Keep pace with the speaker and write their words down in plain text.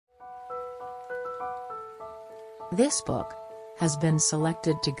This book has been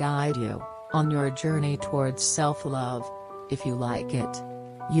selected to guide you on your journey towards self-love. If you like it,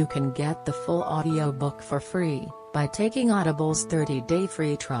 you can get the full audiobook for free by taking Audible's 30-day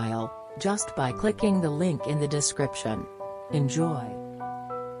free trial, just by clicking the link in the description. Enjoy.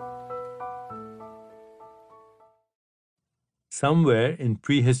 Somewhere in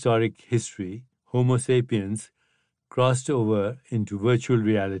prehistoric history, Homo sapiens crossed over into virtual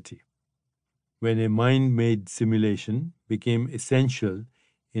reality, when a mind-made simulation became essential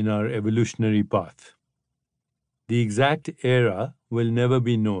in our evolutionary path. The exact era will never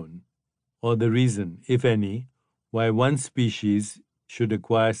be known, or the reason, if any, why one species should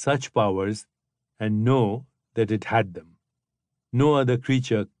acquire such powers and know that it had them. No other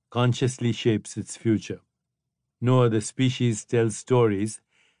creature consciously shapes its future. No other species tells stories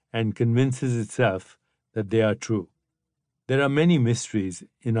and convinces itself that they are true. There are many mysteries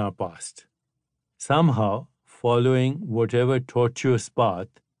in our past. Somehow, following whatever tortuous path,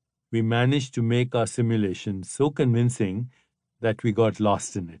 we managed to make our simulation so convincing that we got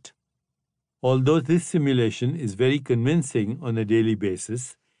lost in it. Although this simulation is very convincing on a daily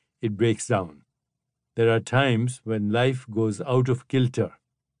basis, it breaks down. There are times when life goes out of kilter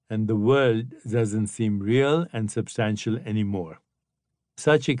and the world doesn't seem real and substantial anymore.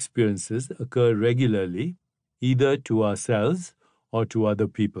 Such experiences occur regularly, either to ourselves or to other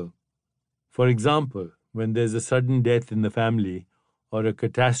people. For example, when there's a sudden death in the family, or a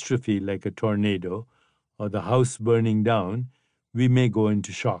catastrophe like a tornado, or the house burning down, we may go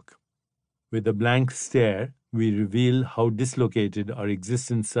into shock. With a blank stare, we reveal how dislocated our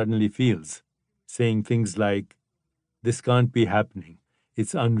existence suddenly feels, saying things like, "This can't be happening.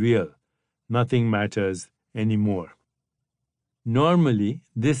 It's unreal. Nothing matters anymore." Normally,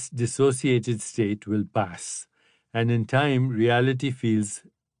 this dissociated state will pass, and in time, reality feels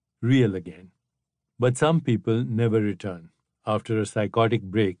real again. But some people never return. After a psychotic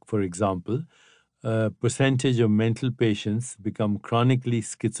break, for example, a percentage of mental patients become chronically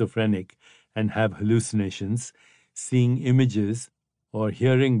schizophrenic and have hallucinations, seeing images or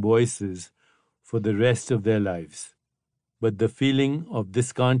hearing voices for the rest of their lives. But the feeling of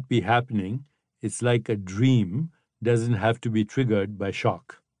 "this can't be happening," it's like a dream, doesn't have to be triggered by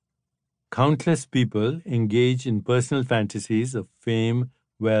shock. Countless people engage in personal fantasies of fame,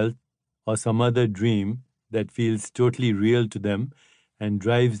 wealth, or some other dream that feels totally real to them and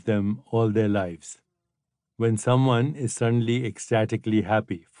drives them all their lives. When someone is suddenly ecstatically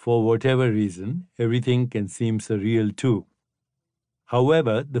happy, for whatever reason, everything can seem surreal too.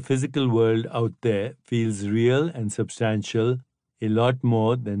 However, the physical world out there feels real and substantial a lot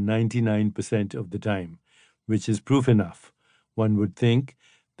more than 99% of the time, which is proof enough, one would think,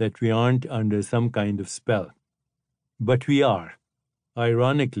 that we aren't under some kind of spell. But we are.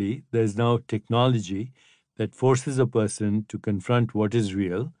 Ironically, there's now technology that forces a person to confront what is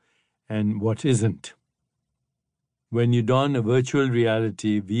real and what isn't. When you don a virtual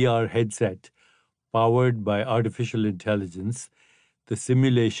reality VR headset powered by artificial intelligence, the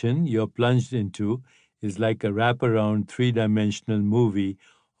simulation you're plunged into is like a wraparound three-dimensional movie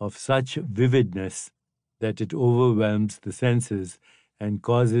of such vividness that it overwhelms the senses and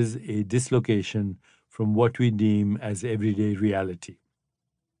causes a dislocation from what we deem as everyday reality.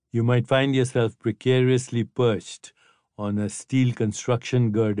 You might find yourself precariously perched on a steel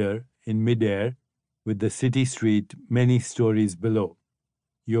construction girder in midair with the city street many stories below.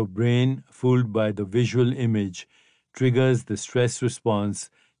 Your brain, fooled by the visual image, triggers the stress response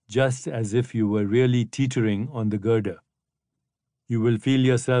just as if you were really teetering on the girder. You will feel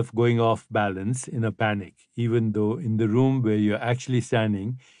yourself going off balance in a panic, even though in the room where you're actually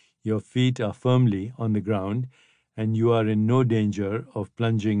standing, your feet are firmly on the ground and you are in no danger of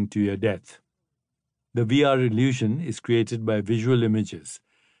plunging to your death. The VR illusion is created by visual images,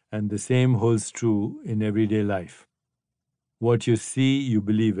 and the same holds true in everyday life. What you see, you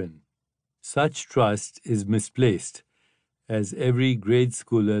believe in. Such trust is misplaced, as every grade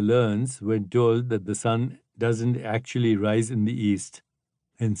schooler learns when told that the sun doesn't actually rise in the east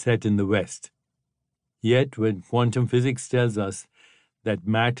and set in the west. Yet, when quantum physics tells us that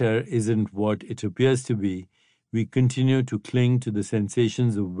matter isn't what it appears to be, we continue to cling to the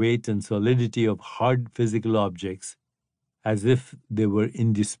sensations of weight and solidity of hard physical objects as if they were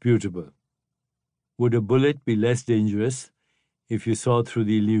indisputable. Would a bullet be less dangerous if you saw through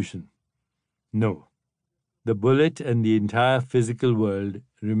the illusion? No. The bullet and the entire physical world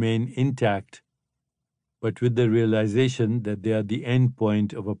remain intact, but with the realization that they are the end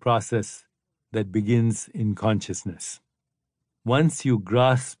point of a process that begins in consciousness. Once you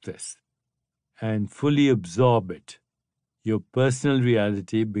grasp this and fully absorb it, your personal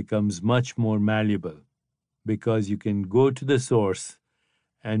reality becomes much more malleable. because you can go to the source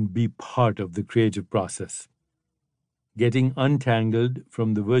and be part of the creative process. Getting untangled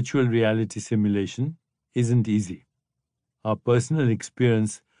from the virtual reality simulation isn't easy. Our personal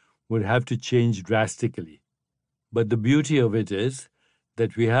experience would have to change drastically. But the beauty of it is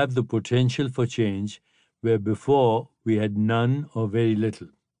that we have the potential for change where before we had none or very little.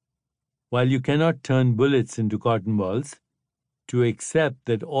 While you cannot turn bullets into cotton balls, to accept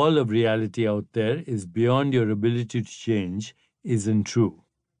that all of reality out there is beyond your ability to change isn't true.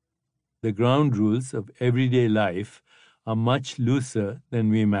 The ground rules of everyday life are much looser than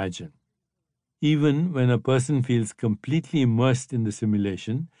we imagine. Even when a person feels completely immersed in the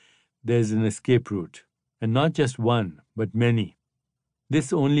simulation, there's an escape route, and not just one, but many.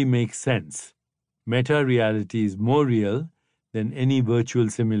 This only makes sense. Meta-reality is more real than any virtual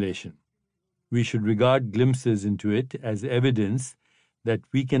simulation. We should regard glimpses into it as evidence that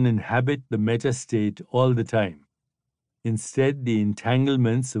we can inhabit the meta state all the time. Instead, the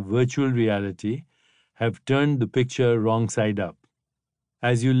entanglements of virtual reality have turned the picture wrong side up.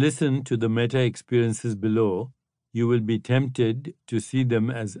 As you listen to the meta experiences below, you will be tempted to see them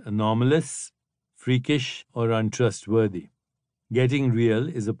as anomalous, freakish, or untrustworthy. Getting real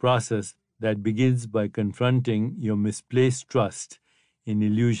is a process that begins by confronting your misplaced trust in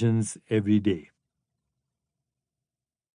illusions every day.